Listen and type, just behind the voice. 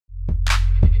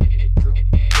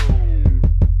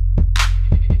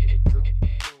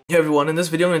Hey everyone, in this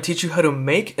video I'm going to teach you how to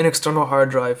make an external hard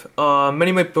drive.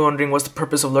 Many might be wondering what's the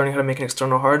purpose of learning how to make an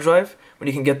external hard drive when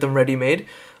you can get them ready-made.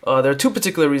 There are two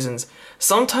particular reasons.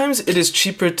 Sometimes it is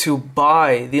cheaper to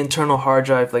buy the internal hard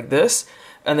drive like this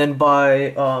and then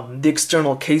buy the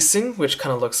external casing, which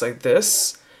kind of looks like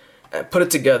this, and put it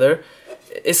together.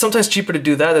 It's sometimes cheaper to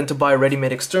do that than to buy a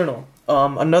ready-made external.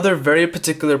 Another very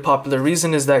particular popular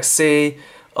reason is that, say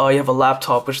you have a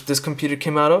laptop, which this computer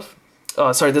came out of.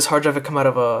 This hard drive had come out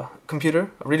of a computer,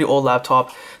 a really old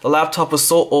laptop. The laptop was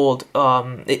so old,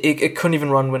 it couldn't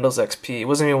even run Windows XP. It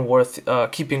wasn't even worth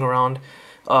keeping around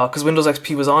because Windows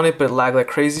XP was on it, but it lagged like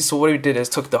crazy. So what we did is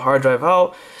took the hard drive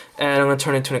out, and I'm going to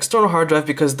turn it into an external hard drive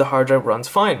because the hard drive runs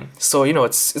fine. So, you know,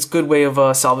 it's a good way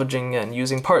of salvaging and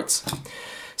using parts.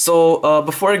 So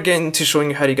before I get into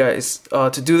showing you how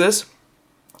to do this,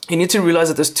 you need to realize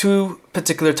that there's two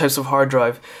particular types of hard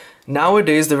drive.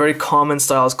 Nowadays, the very common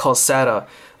style is called SATA.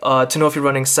 To know if you're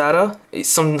running SATA,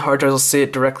 some hard drives will say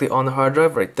it directly on the hard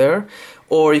drive right there,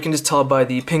 or you can just tell by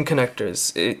the pin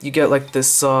connectors. You get like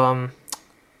this,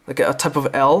 like a type of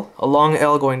L, a long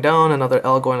L going down, another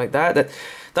L going like that.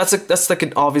 That's like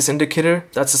an obvious indicator.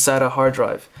 That's a SATA hard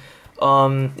drive.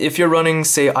 If you're running,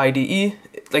 say, IDE,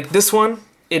 like this one,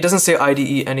 it doesn't say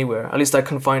IDE anywhere. At least I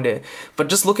couldn't find it. But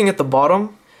just looking at the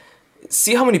bottom,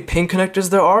 see how many pin connectors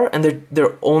there are, and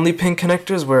they're only pin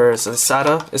connectors, whereas a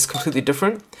SATA is completely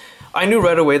different. I knew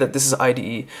right away that this is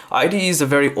IDE. IDE is a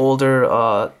very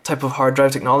older type of hard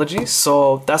drive technology,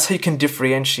 so that's how you can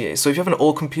differentiate. So if you have an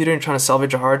old computer and you're trying to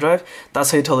salvage a hard drive, that's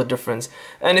how you tell the difference.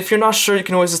 And if you're not sure, you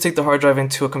can always just take the hard drive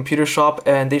into a computer shop,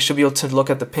 and they should be able to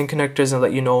look at the pin connectors and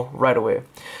let you know right away.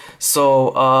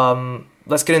 So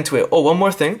let's get into it. Oh, one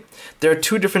more thing. There are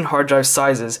two different hard drive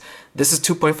sizes. This is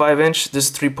 2.5 inch, this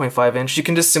is 3.5 inch. You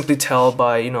can just simply tell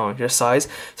by, you know, your size.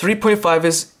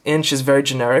 3.5 inch is very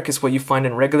generic. It's what you find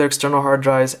in regular external hard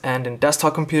drives and in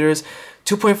desktop computers.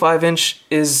 2.5 inch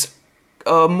is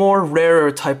a more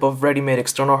rarer type of ready-made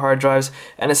external hard drives,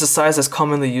 and it's a size that's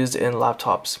commonly used in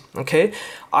laptops. Okay?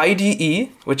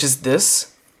 IDE, which is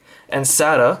this, and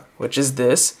SATA, which is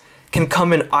this, can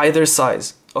come in either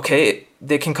size. Okay?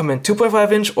 They can come in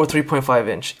 2.5 inch or 3.5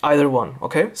 inch, either one,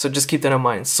 okay? So just keep that in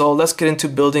mind. So let's get into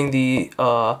building the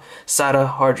SATA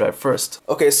hard drive first.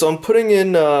 Okay, so I'm putting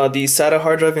in the SATA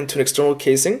hard drive into an external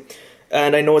casing,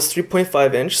 and I know it's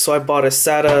 3.5 inch, so I bought a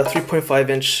SATA 3.5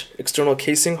 inch external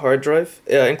casing hard drive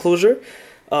enclosure.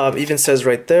 Even says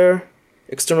right there,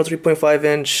 external 3.5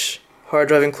 inch hard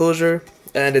drive enclosure,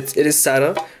 and it is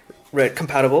SATA, right,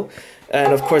 compatible.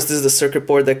 And of course, this is the circuit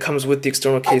board that comes with the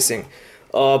external casing.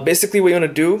 Basically what you want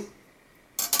to do,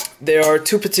 there are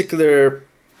two particular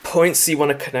points you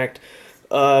want to connect.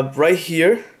 Right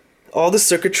here, all the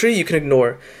circuitry you can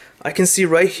ignore. I can see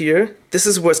right here, this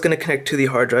is where it's going to connect to the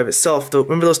hard drive itself.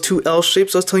 Remember those two L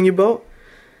shapes I was telling you about?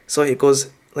 So it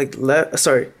goes like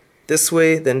this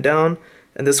way, then down,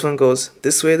 and this one goes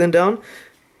this way, then down.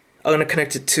 I'm going to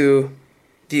connect it to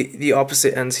the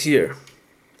opposite ends here.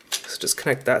 So just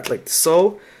connect that like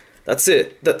so. That's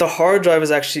it. The hard drive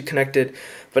is actually connected.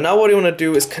 But now what I want to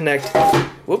do is connect,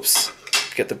 whoops,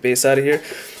 get the base out of here.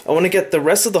 I want to get the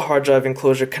rest of the hard drive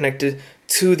enclosure connected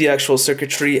to the actual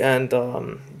circuitry and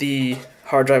the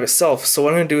hard drive itself. So what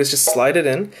I'm going to do is just slide it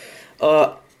in.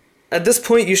 At this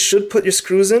point, you should put your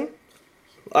screws in.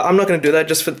 I'm not going to do that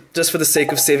just for the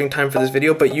sake of saving time for this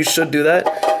video, but you should do that.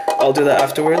 I'll do that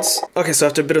afterwards. Okay, so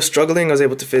after a bit of struggling, I was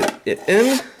able to fit it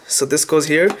in. So this goes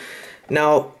here.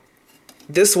 Now,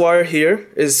 this wire here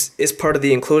is part of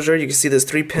the enclosure. You can see there's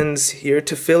 3 pins here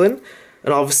to fill in,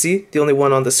 and obviously the only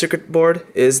one on the circuit board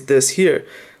is this here.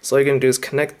 So all you're going to do is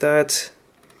connect that.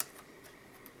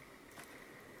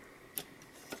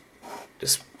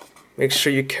 Just make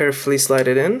sure you carefully slide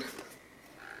it in.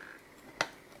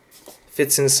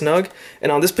 Fits in snug.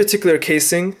 And on this particular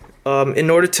casing, in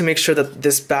order to make sure that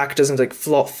this back doesn't like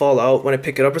fall out when I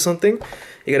pick it up or something,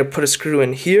 you gotta put a screw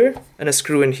in here and a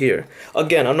screw in here.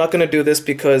 Again, I'm not gonna do this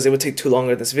because it would take too long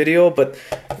in this video, but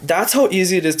that's how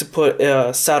easy it is to put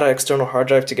a SATA external hard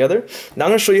drive together. Now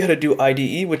I'm gonna show you how to do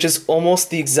IDE, which is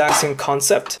almost the exact same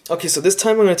concept. Okay, so this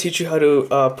time I'm gonna teach you how to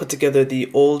put together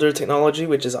the older technology,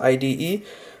 which is IDE.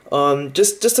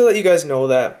 Just to let you guys know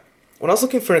that when I was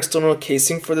looking for an external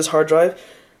casing for this hard drive,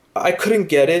 I couldn't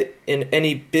get it in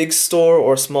any big store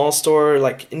or small store.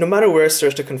 Like, no matter where I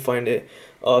searched, I couldn't find it.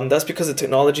 That's because the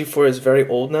technology for it is very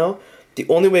old now. The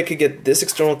only way I could get this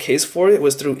external case for it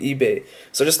was through eBay.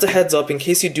 So just a heads up, in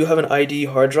case you do have an IDE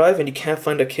hard drive and you can't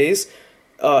find a case,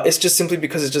 it's just simply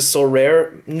because it's just so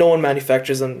rare. No one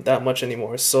manufactures them that much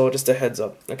anymore. So just a heads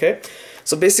up, okay?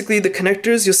 So basically the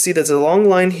connectors, you'll see there's a long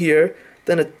line here,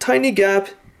 then a tiny gap,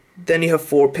 then you have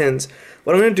 4 pins.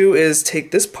 What I'm going to do is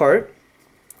take this part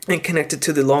and connect it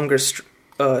to the longer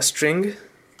string.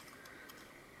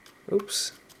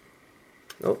 Oops.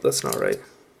 Nope, that's not right.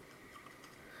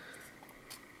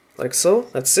 Like so,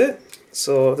 that's it.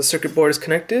 So the circuit board is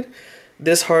connected.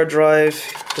 This hard drive,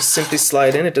 just simply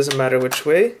slide in, it doesn't matter which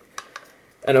way.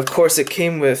 And of course it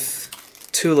came with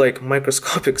two like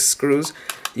microscopic screws.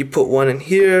 You put one in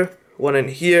here, one in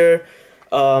here,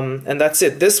 and that's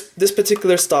it. This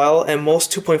particular style and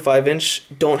most 2.5 inch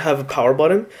don't have a power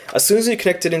button. As soon as you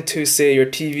connect it into, say, your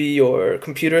TV or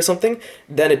computer or something,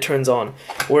 then it turns on.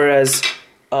 Whereas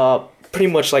pretty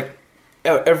much like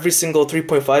every single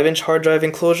 3.5 inch hard drive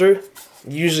enclosure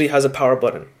usually has a power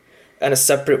button and a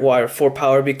separate wire for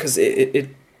power because it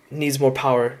needs more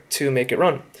power to make it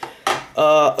run.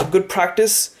 A good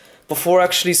practice before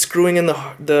actually screwing in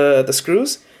the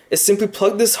screws is simply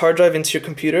plug this hard drive into your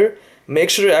computer. Make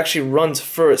sure it actually runs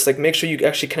first, like make sure you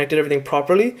actually connected everything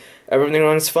properly, everything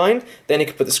runs fine, then you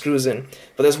can put the screws in.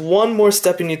 But there's one more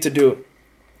step you need to do.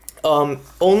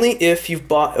 Only if you've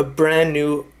bought a brand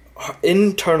new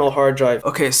internal hard drive.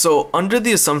 Okay, so under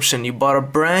the assumption you bought a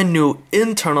brand new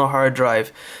internal hard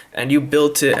drive and you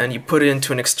built it and you put it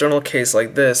into an external case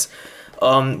like this,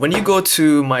 when you go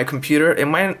to my computer, it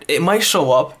might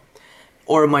show up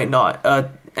or it might not.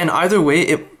 And either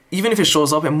way, even if it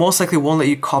shows up, it most likely won't let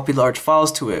you copy large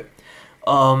files to it.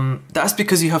 That's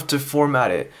because you have to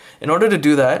format it. In order to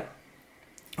do that,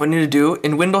 what you need to do,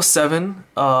 in Windows 7,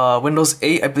 Windows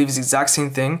 8, I believe is the exact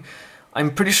same thing.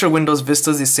 I'm pretty sure Windows Vista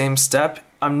is the same step.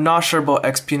 I'm not sure about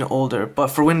XP and older, but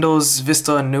for Windows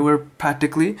Vista and newer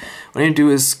practically, what you need to do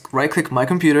is right-click My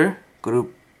Computer, go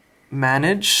to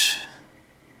Manage.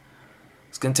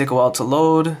 It's going to take a while to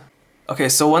load. Okay,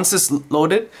 so once it's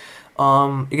loaded,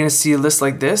 you're going to see a list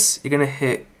like this. You're going to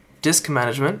hit Disk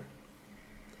Management.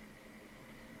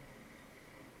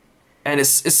 And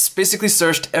it's basically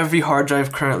searched every hard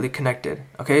drive currently connected.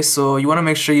 Okay, so you want to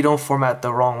make sure you don't format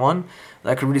the wrong one.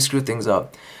 That could really screw things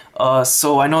up.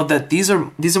 So I know that these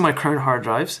are my current hard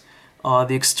drives.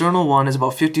 The external one is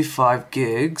about 55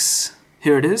 gigs.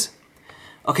 Here it is.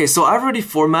 Okay, so I've already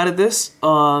formatted this,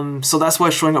 so that's why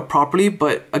it's showing up properly.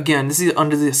 But again, this is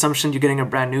under the assumption you're getting a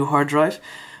brand new hard drive.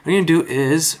 What you're gonna do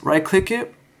is right-click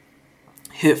it,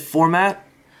 hit Format,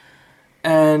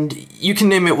 and you can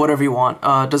name it whatever you want.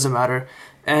 Doesn't matter.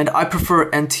 And I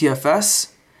prefer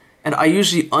NTFS, and I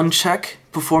usually uncheck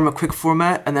Perform a Quick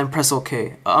Format and then press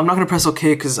OK. I'm not gonna press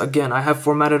OK because again I have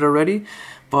formatted already,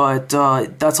 but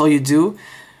that's all you do.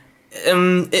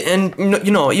 And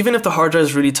you know, even if the hard drive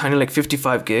is really tiny, like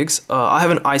 55 gigs, I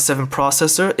have an i7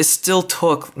 processor. It still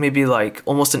took maybe like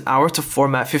almost an hour to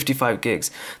format 55 gigs.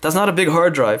 That's not a big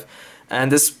hard drive,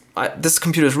 and this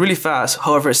computer is really fast.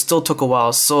 However, it still took a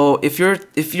while. So if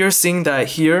you're seeing that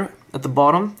here at the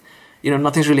bottom, you know,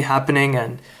 nothing's really happening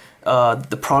and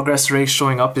the progress rate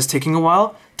showing up is taking a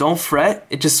while, don't fret.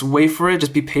 Just wait for it.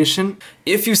 Just be patient.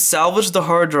 If you salvage the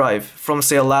hard drive from,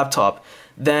 say, a laptop,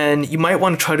 then you might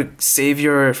want to try to save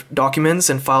your documents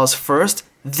and files first,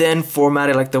 then format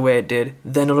it like the way I did.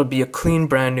 Then it'll be a clean,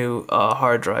 brand new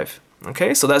hard drive.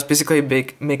 Okay, so that's basically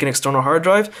make an external hard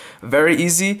drive. Very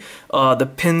easy. The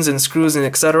pins and screws and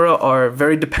etc. are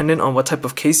very dependent on what type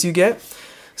of case you get.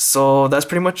 So that's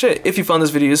pretty much it. If you found this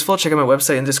video useful, check out my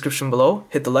website in the description below.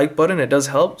 Hit the like button, it does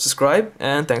help. Subscribe,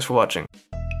 and thanks for watching.